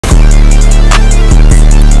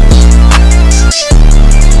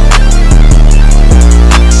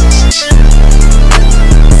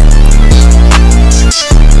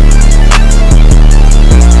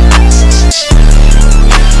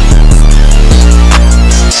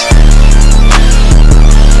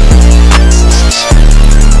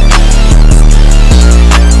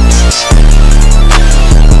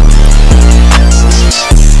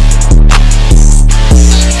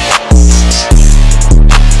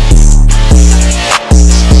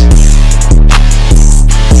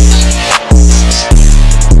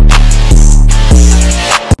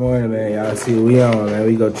see what we on, man.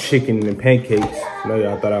 We go chicken and pancakes. I know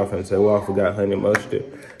y'all thought I was finna say, well, I forgot honey mustard,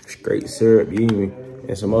 straight syrup, you hear me?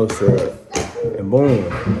 And some more syrup. And boom.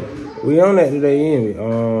 We on that today, you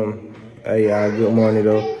hear me? Hey, y'all, good morning,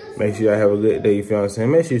 though. Make sure y'all have a good day, you feel what I'm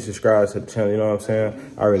saying? Make sure you subscribe to the channel, you know what I'm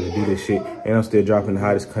saying? I really do this shit. And I'm still dropping the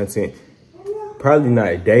hottest content. Probably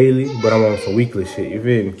not daily, but I'm on some weekly shit, you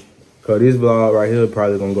feel me? Cause this vlog right here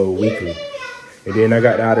probably gonna go weekly. And then I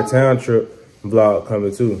got the out of town trip vlog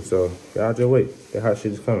coming too. So y'all just wait. That hot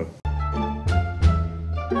shit is coming.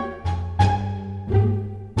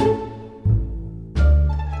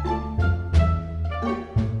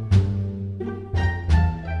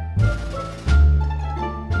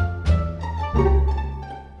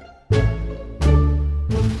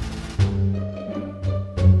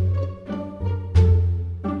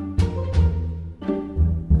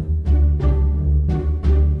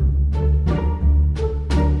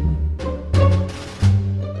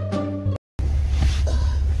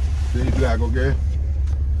 Black, okay?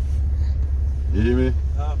 You hear me?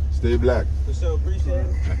 Stay black. For sure, appreciate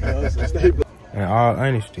it. So stay black. In all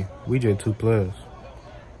honesty, we just two players.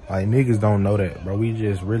 Like, niggas don't know that, bro. We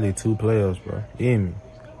just really two players, bro. You hear me?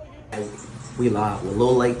 We live with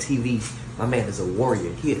Lil Lake TV. My man is a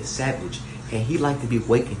warrior. He is savage. And he like to be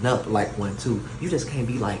waking up like one too. You just can't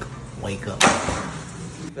be like, wake up.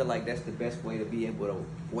 I feel like that's the best way to be able to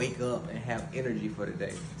wake up and have energy for the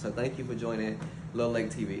day. So thank you for joining Lil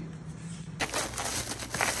Lake TV.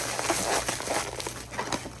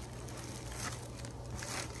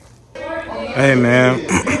 Hey, man.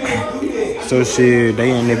 So, shit,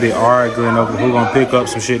 they in there bit arguing over who gonna pick up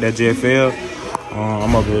some shit that just fell.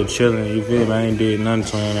 I'm up here chilling, you feel me? I ain't did nothing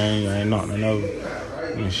to him. I ain't knocked nothing over.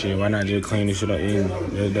 And shit, why not just clean this shit up?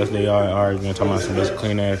 That's they all arguing, talking about some just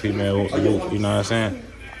clean ass female, you know what I'm saying?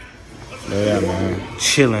 Yeah, man.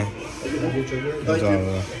 Chilling.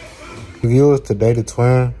 If you was to date a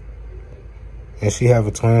twin, and she have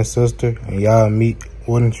a twin sister, and y'all meet,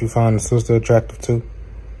 wouldn't you find the sister attractive too?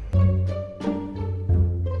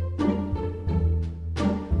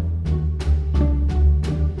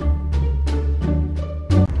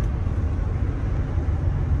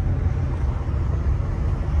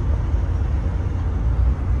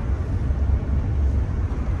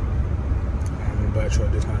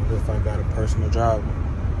 This not good if I got a personal driver.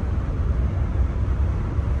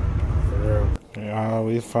 For real. Yeah,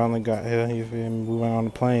 we finally got here, you feel me? We went on the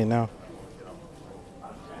plane now.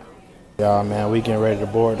 Y'all, man, we getting ready to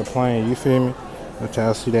board the plane, you feel me? Let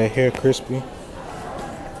y'all see that hair crispy.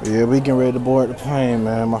 Yeah, we getting ready to board the plane,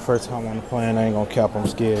 man. My first time on the plane, I ain't gonna cap, I'm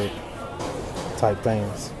scared. Type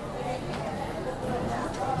things.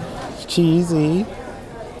 It's cheesy.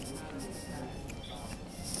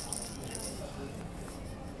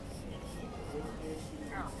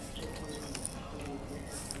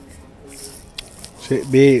 Shit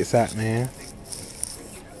big sat, man.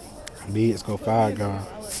 Bigs go fire gone.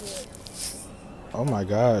 Oh my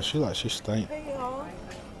god, she like she stink. Hey y'all,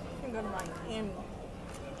 I'm gonna go to Miami.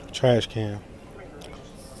 Trash can.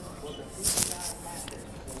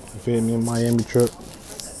 You feel me? Miami trip.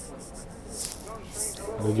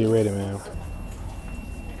 Go get ready, man.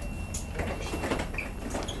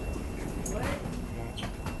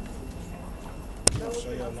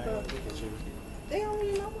 They don't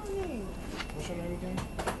even know my name. What's your name again?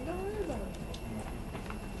 Don't worry about it.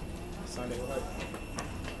 Sunday what?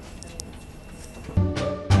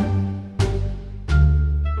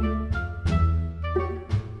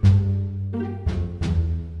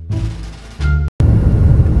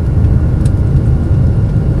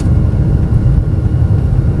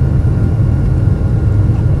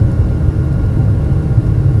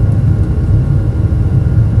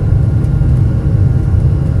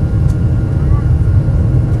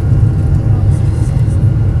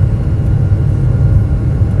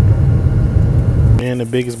 The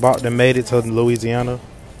biggest bot that made it to Louisiana.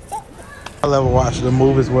 I ever watched the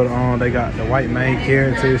movies with they got the white main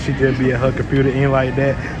character. She just be at her computer in like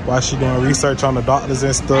that while she doing research on the doctors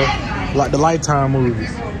and stuff, like the Lifetime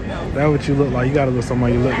movies. That's what you look like. You gotta look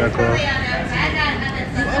somebody you look that close.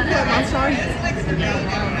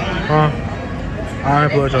 Huh? I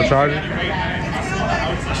unplugged your charger.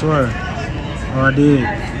 Sure. Oh, I did.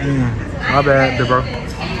 My bad, bro.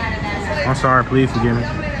 I'm sorry. Please forgive me.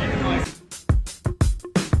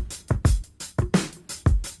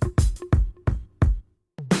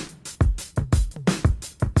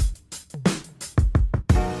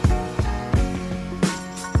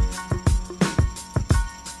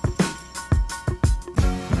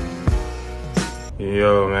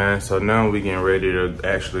 Yo, man, so now we getting ready to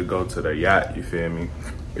actually go to the yacht, you feel me?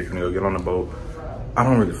 We're gonna go get on the boat. I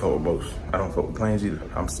don't really fuck with boats. I don't fuck with planes either.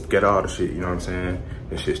 I'm scared of all the shit, you know what I'm saying?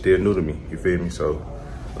 This shit's still new to me, you feel me? So,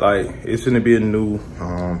 like, it's gonna be a new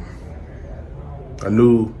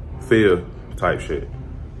feel type shit.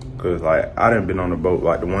 Cause like, I done been on a boat,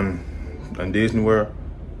 like the one in Disney World,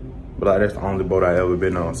 but like that's the only boat I ever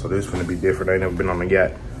been on. So this gonna be different. I ain't never been on a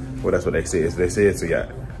yacht. Well, that's what they say. They say it's a yacht.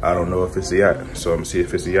 I don't know if it's a yacht, so I'm gonna see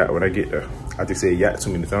if it's a yacht when I get there. I just say yacht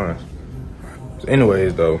too many times. So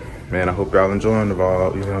anyways though, man, I hope y'all enjoying the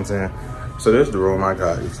vlog, you know what I'm saying? So this is the room I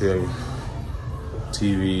got, you feel me?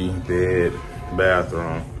 TV, bed,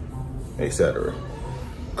 bathroom, etc.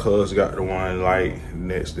 Cuz got the one light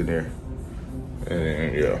next to there. And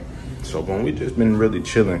then, yeah. So when we just been really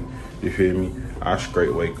chilling, you feel me? I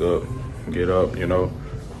straight wake up, get up, you know,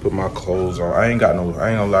 put my clothes on. I ain't gonna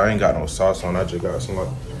lie, I ain't got no sauce on. I just got some like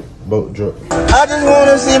boat drip. I just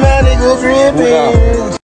wanna see my nigga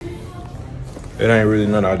dripping. It ain't really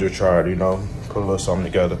nothing I just tried, you know, put a little something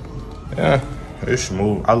together. Yeah, it's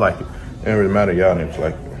smooth. I like it. It ain't really matter y'all niggas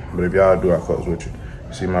like it. But if y'all do, I fucks with you.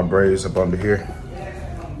 See my braids up under here?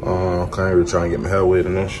 Kinda really trying to get my hair wet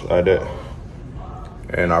and shit like that.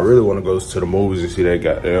 And I really want to go to the movies and see that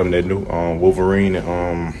goddamn, that new Wolverine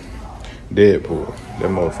and Deadpool. That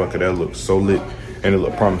motherfucker, that looks so lit and it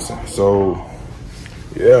look promising. So,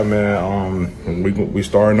 yeah, man, we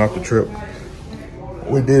starting off the trip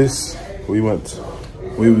with this. We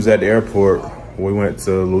was at the airport. We went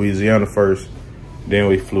to Louisiana first. Then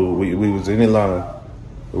we flew. We was in Atlanta.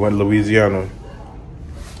 We went to Louisiana.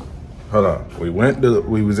 Hold on. We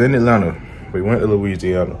was in Atlanta. We went to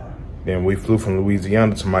Louisiana. Then we flew from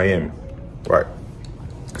Louisiana to Miami. Right.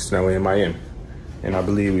 So now we're in Miami. And I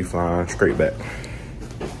believe we flying straight back.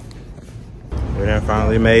 We done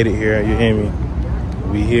finally made it here. You hear me?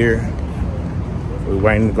 We here. We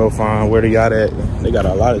waiting to go find where the yacht at. They got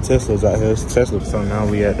a lot of Teslas out here. It's Tesla. So now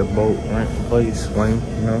we at the boat, rent the place, waiting,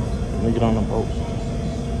 you know, we get on the boat.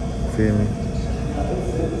 Feel me? You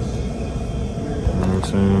know what I'm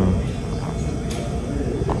saying?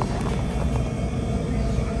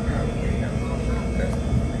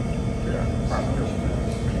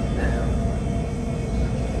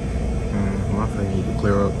 My face need to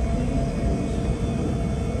clear up.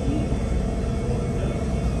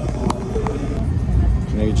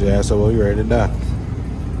 Nigga your ass up, well, you ready to die.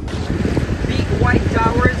 Big white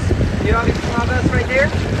towers you have in front of us right there.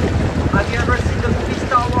 Have you ever seen the movie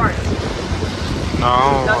Star Wars? No, I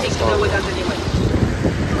don't Nothing to want do with us anyway.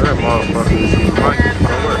 that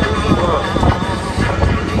motherfucker.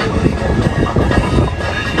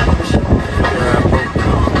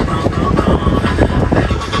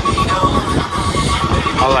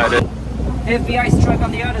 I like that. FBI truck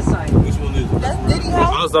on the other side. Which one is it? That's Diddy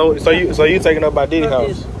house. Oh, so you taking up by Diddy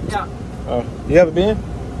house? Yeah. You ever been?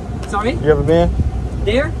 Sorry? You ever been?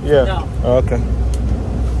 There? Yeah. No. Oh, okay.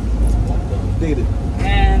 Did it.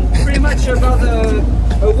 And pretty much about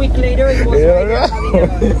a week later, it was Yeah. right there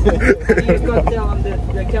having a cocktail on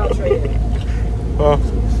the couch right there. Huh?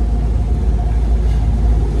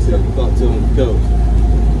 You said you thought to on the couch.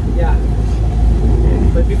 Yeah.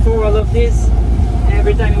 But before all of this,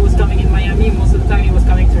 every time he was coming in Miami, most of the time he was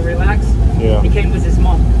coming to relax. Yeah. He came with his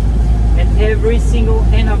mom. And every single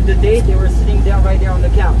end of the day, they were sitting there right there on the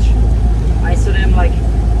couch. I saw them like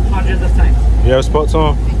hundreds of times. You ever spoke to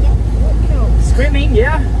him? Screaming,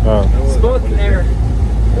 yeah. Oh. Spoke there.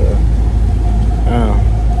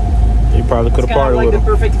 You probably could It's have kind of partied like with the him.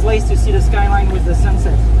 perfect place to see the skyline with the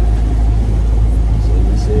sunset. So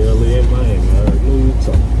you say LA and Miami. I knew you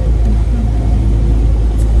talking about.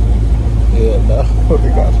 Yeah, no. We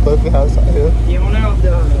got a fucking house out here. The owner of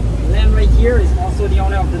the land right here is also the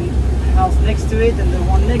owner of the house next to it, and the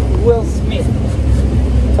one next to Will Smith.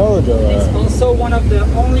 Told you. It's also one of the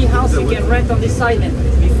only houses you can rent on this island.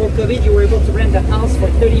 Before COVID, you were able to rent a house for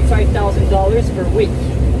 $35,000 per week.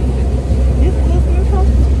 This Will Smith house.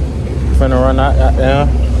 Finna run out, yeah.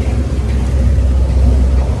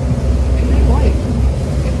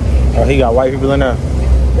 Oh, he got white people in there.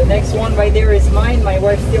 The next one right there is mine. My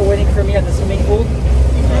wife's still waiting for me at the swimming pool.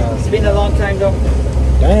 It's been a long time though.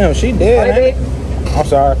 Damn, she dead. Bye, babe. I'm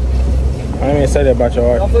sorry. I didn't even say that about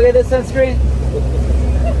your Don't wife. forget the sunscreen.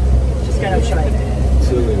 She's kind of shy.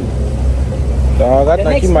 Chilling. Dog, I The think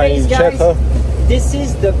next you might place, need to check guys, her. this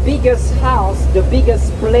is the biggest house, the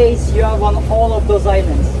biggest place you have on all of those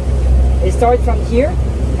islands. It starts from here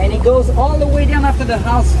and it goes all the way down after the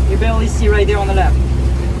house you barely see right there on the left.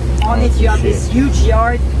 On it you have this huge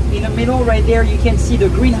yard. In the middle right there you can see the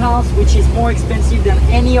greenhouse, which is more expensive than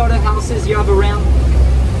any other houses you have around.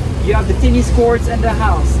 You have the tennis courts and the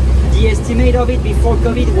house. The estimate of it before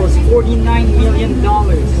COVID was $49 million.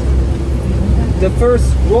 the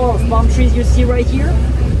first row of palm trees you see right here,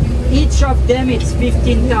 each of them it's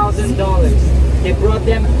 $15,000. They brought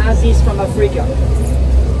them as is from Africa.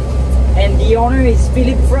 And the owner is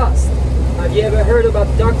Philip Frost. Have you ever heard about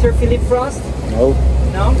Dr. Philip Frost? Nope.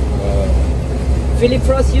 No? Philip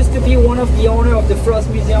Frost used to be one of the owner of the Frost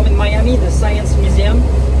Museum in Miami, the Science Museum.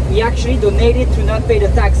 He actually donated to not pay the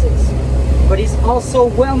taxes. But he's also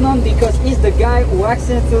well known because he's the guy who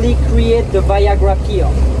accidentally created the Viagra pill.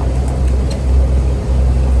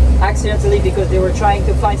 Accidentally, because they were trying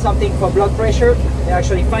to find something for blood pressure. They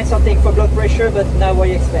actually find something for blood pressure, but not what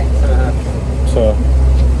you expect. So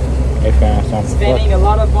they found something. Spending a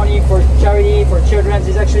lot of money for charity, for children.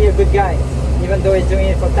 He's actually a good guy, even though he's doing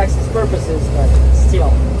it for taxes purposes, but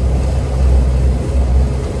still.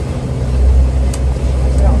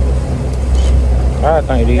 I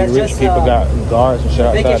think these That's rich just, people got guards and shit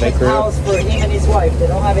outside their Vacation crib. house for him and his wife. They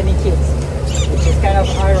don't have any kids, which is kind of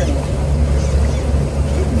irony.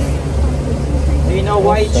 Do you know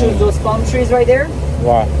why he chose those palm trees right there?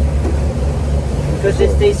 Why? Because they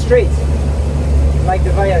stay straight, like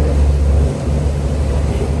the Viagra.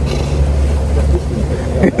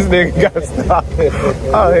 This nigga got stopped.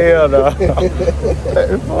 Oh hell no. What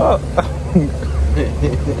the fuck?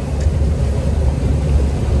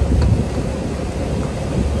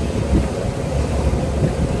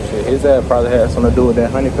 Shit, his ass probably had something to do with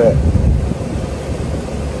that honey pack.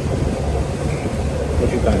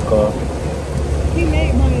 What you think, Carl? He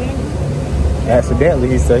made money. Accidentally,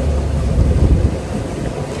 he say.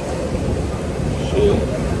 Shit.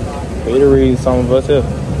 Better read some of us here.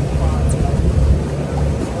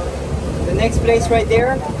 The next place right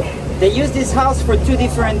there, they use this house for two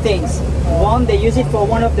different things. One, they use it for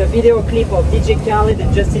one of the video clip of DJ Khaled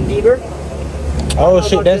and Justin Bieber. Oh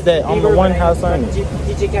shit, that's that on the one house on it.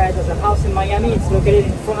 DJ Khaled has a house in Miami. It's located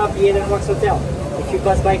in front of the Eden Rocks Hotel. If you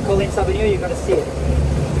pass by Collins Avenue, you're gonna see it.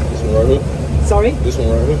 This one right here? Sorry? This one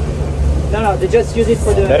right here? No, they just use it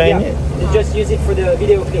for the. That ain't it. They just use it for the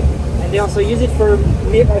video clip, and they also use it for a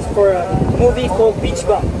movie called Beach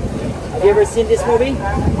Bum. Have you ever seen this movie? Do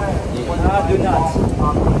not. A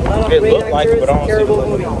lot of It great looked like it, actors, but I don't see terrible the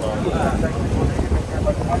movie. look.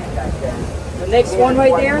 The next one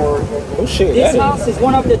right there. Oh shit, This that house is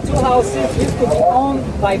one of the two houses used to be owned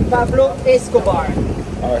by Pablo Escobar. is.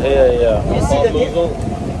 Oh hell yeah.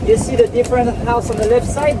 You see the different house on the left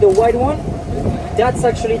side, the white one? That's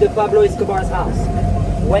actually the Pablo Escobar's house.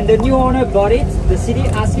 When the new owner bought it, the city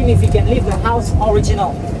asked him if he can leave the house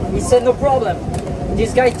original. He said no problem.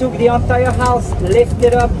 This guy took the entire house, lifted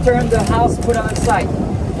it up, turned the house, put it on the side.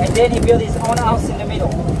 And then he built his own house in the middle.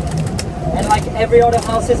 And like every other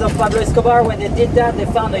houses of Pablo Escobar, when they did that, they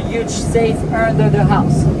found a huge safe under the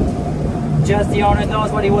house. Just the owner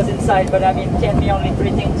knows what he was inside, but I mean, it can't be only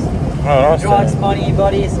three things. Oh, Drugs, money,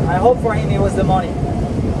 bodies. I hope for him it was the money.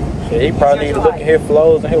 shit, he probably need to look at his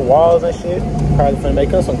floors and his walls and shit. Probably finna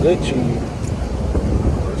make us some good cheese.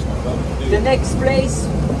 The next place,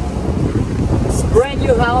 it's a brand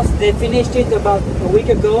new house. They finished it about a week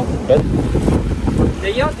ago.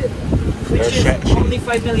 The yacht, which is only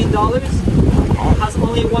 $5 million, has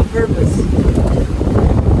only one purpose.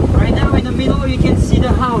 Right now in the middle you can see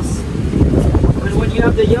the house. But when you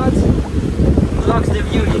have the yacht, it blocks the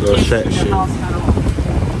view. You can't see the house at all.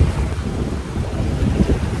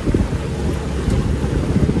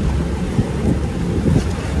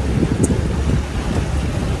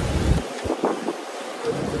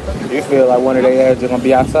 You feel like one of their ass just gonna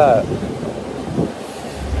be outside.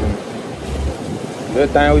 Good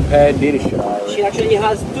thing we passed did this shit already. She actually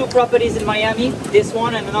has two properties in Miami. This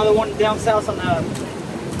one and another one down south on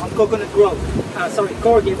Coconut Grove. Sorry,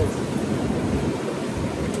 Coral Gables.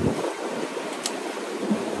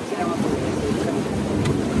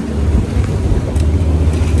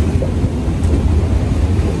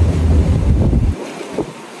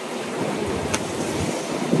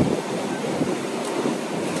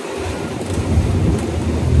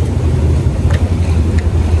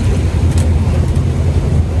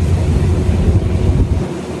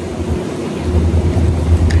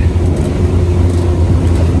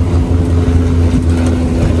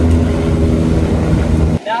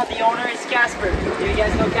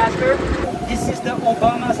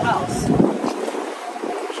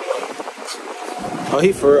 He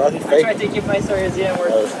I fake. tried to keep my stories in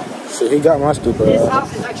word. So he got my stupid This ass.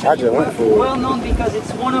 house is I actually just went for it. well known because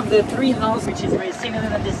it's one of the three houses which is very similar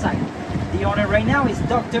on this side. The owner right now is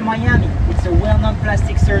Dr. Miami. It's a well-known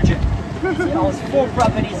plastic surgeon. He owns 4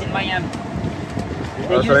 properties in Miami.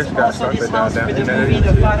 They Oh, so use they got also this Scarface house down with the there. movie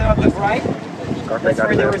The Father of the Bride. Scarface That's got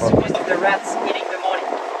where they his were ass fucked. supposed to the rats eating the money.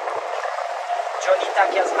 Johnny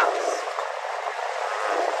Takia's house.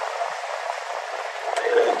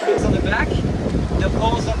 back. The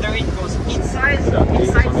poles under it goes inside, sorry.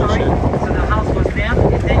 So the house goes down,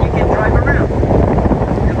 and then you can drive around.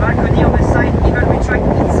 The balcony on the side even retract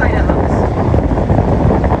inside the house.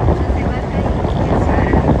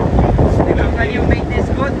 The company who made this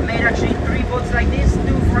boat made actually 3 boats like this, 2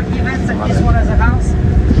 for events and this one as a house.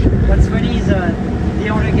 What's funny is the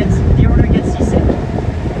owner gets seasick. So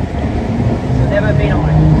never been on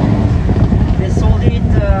it. They sold it.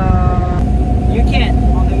 You can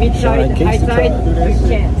on the mid side, high side. You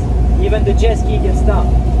can't. Even the jet ski can stop.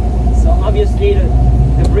 So obviously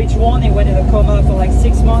the bridge won. It went in a coma for like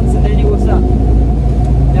 6 months, and then it was up.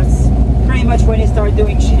 That's pretty much when he started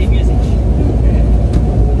doing shitty music.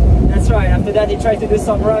 That's right. After that, he tried to do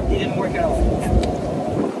some rap. Didn't work at all.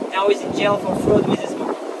 Now he's in jail for fraud with his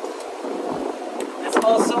boat. That's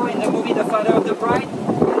also in the movie The Father of the Bride.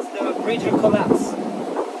 That's the bridge will collapse.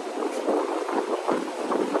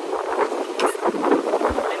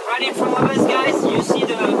 And right in front of us, guys, you see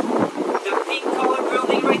the pink colored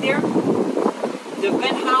building right there? The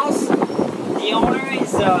penthouse. The owner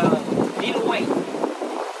is Lil Wayne.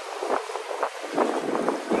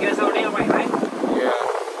 You guys know Lil Wayne, right? Yeah.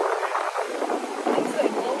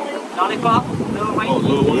 Lollipop, Lil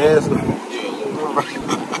Wayne. Yes.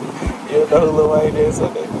 You know who Lil Wayne is,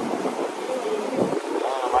 okay?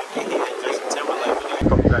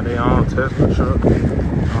 Got their own Tesla truck.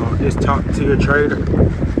 It's top tier trader,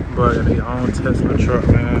 but their own Tesla truck,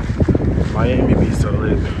 man. Miami be so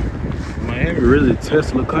lit. Miami really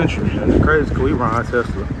Tesla country, and it's crazy because we ride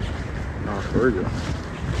Tesla. No, for real.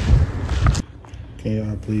 Can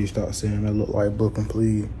y'all please stop saying that look like booking,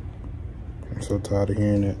 please? I'm so tired of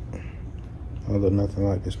hearing that. I look nothing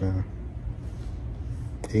like this, man.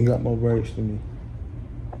 He ain't got more brakes than me.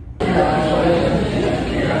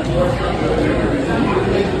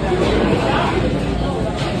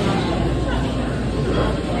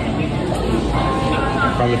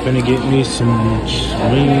 Probably finna get me some wings,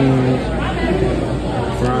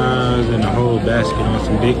 fries, and a whole basket on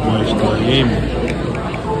some big ones.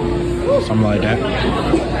 Something like that.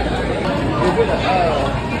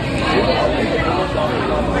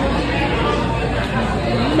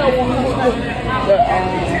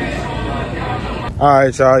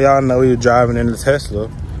 Alright, y'all know we were driving in the Tesla,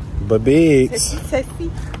 but Biggs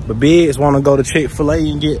want to go to Chick-fil-A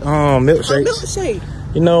and get milkshakes. Milkshake.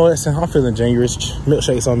 You know what? I'm feeling generous.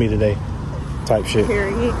 Milkshakes on me today, type shit.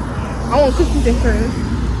 Period. I want cookies and cream.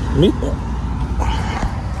 Me?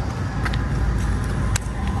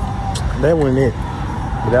 That wasn't it.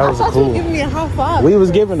 But that was I thought cool. you were giving me a high five. We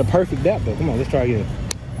was giving the perfect dap though. Come on, let's try again.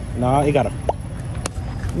 Nah, it got a.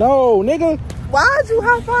 No, nigga. Why'd you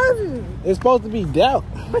high five me? It's supposed to be dap.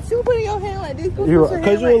 But you putting your hand like this.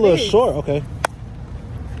 Because you're a little short. Okay.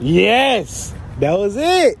 Yes, that was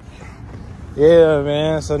it. Yeah,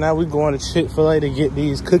 man. So now we going to Chick-fil-A to get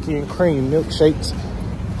these cookie and cream milkshakes.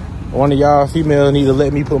 One of y'all females need to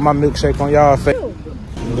let me put my milkshake on y'all face.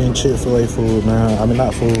 And then Chick-fil-A food, man. I mean,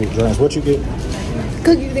 not food, drinks. What you get?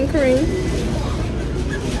 Cookies and cream.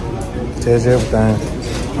 Tells you everything.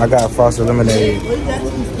 I got frosted lemonade.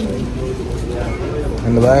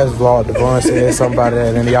 In the last vlog, Devon said something about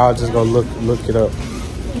that, and y'all just go look it up.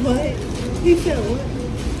 What? He said what?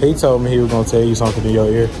 He told me he was gonna tell you something in your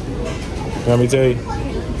ear. You want me to tell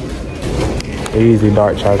you? Easy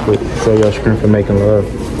dark chocolate. Save your screen for making love.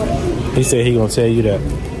 He said he gonna tell you that.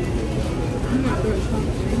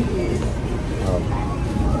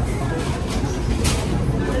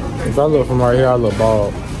 If I look from right here, I look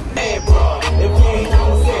bald.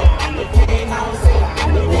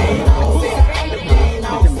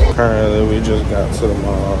 Currently, we just got to the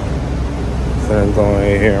mall. Finna go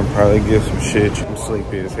in here and probably get some shit. I'm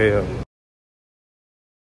sleepy as hell.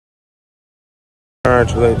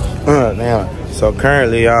 So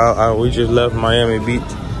currently, y'all, we just left Miami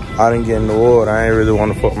Beach. I didn't get in the water. I ain't really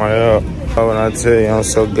want to fuck my hair up. But when I tell you, I'm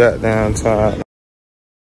so goddamn tired.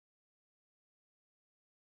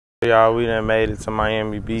 Y'all, we done made it to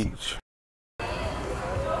Miami Beach. And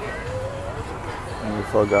we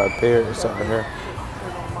forgot parrots out here.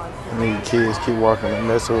 These kids keep walking and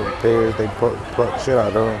messing with the parrots. They pluck shit out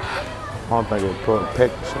of them. I don't think they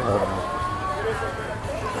peck shit out of them.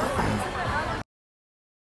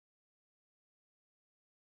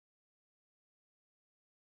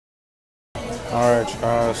 Alright,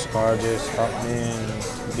 y'all, so I just stopped in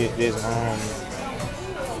to get this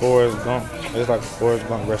Forrest Gump. It's like a Forrest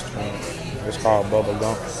Gump restaurant. It's called Bubba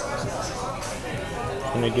Gump.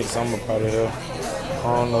 I'm gonna get something up out of here. I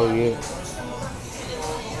don't know yet.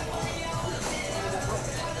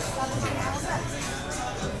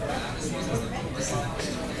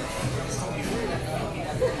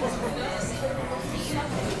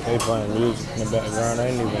 They playing music in the background.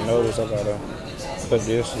 I didn't even notice. I gotta cut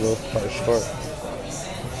this a little part short.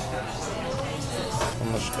 I'm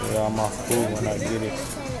gonna show y'all my food when I get it.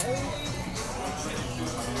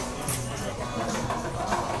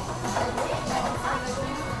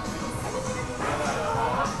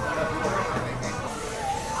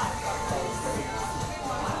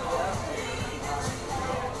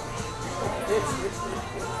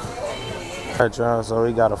 Alright y'all, so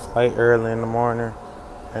we got a flight early in the morning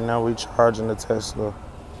and now we charging the Tesla.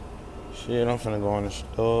 Shit, I'm finna go in the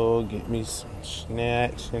store, get me some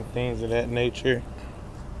snacks and things of that nature.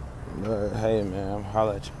 But hey man, I'm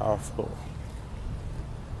holla at y'all for.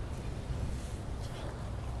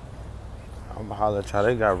 I'm holla at y'all,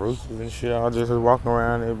 they got roosters and shit. I just walking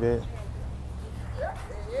around a bit.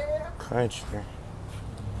 Country.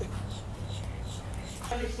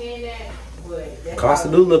 Costa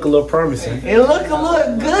do look a little promising. It look a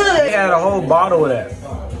little good. They had a whole bottle of that.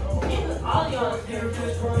 I'm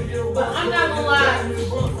not gonna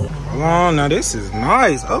lie. Come on, now this is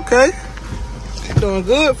nice. Okay. You're doing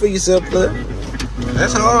good for yourself, but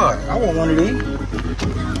that's hard. I want one of these.